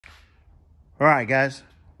All right, guys.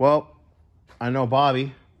 Well, I know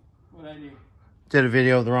Bobby did a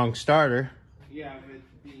video of the wrong starter. Yeah, of it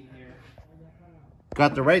being here.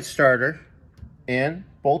 Got the right starter in,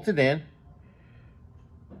 bolted in,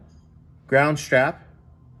 ground strap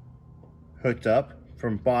hooked up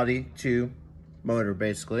from body to motor,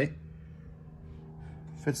 basically.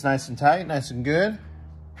 Fits nice and tight, nice and good.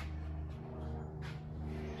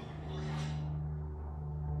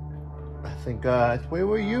 I think, wait,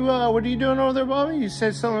 what are you doing over there, Bobby? You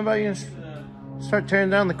said something about you start tearing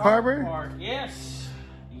down the carburetor? Yes.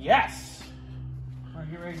 Yes. We're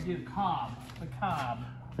getting ready to do the cob.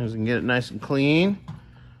 As we can get it nice and clean.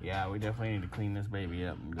 Yeah, we definitely need to clean this baby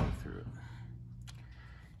up and go through it.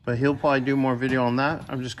 But he'll probably do more video on that.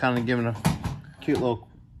 I'm just kind of giving a cute little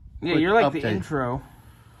you're like update. The intro.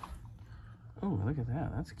 Oh, look at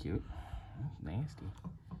that. That's cute. That's nasty.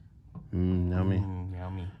 Yummy.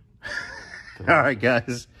 Yummy. All right,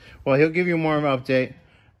 guys. Well, he'll give you more of an update.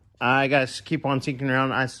 I got to keep on tinkering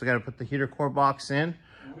around. I still got to put the heater core box in.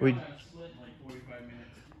 We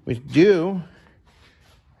do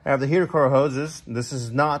have the heater core hoses. This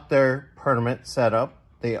is not their permanent setup.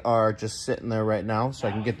 They are just sitting there right now, so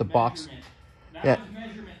I can get the box. That was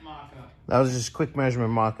measurement mock-up. That was just a quick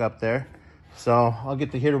measurement mock-up there. So I'll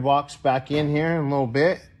get the heater box back in here in a little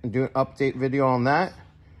bit and do an update video on that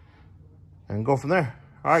and go from there.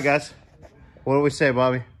 All right, guys. What do we say,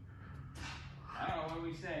 Bobby? I don't know, what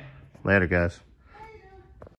do we say? Later, guys.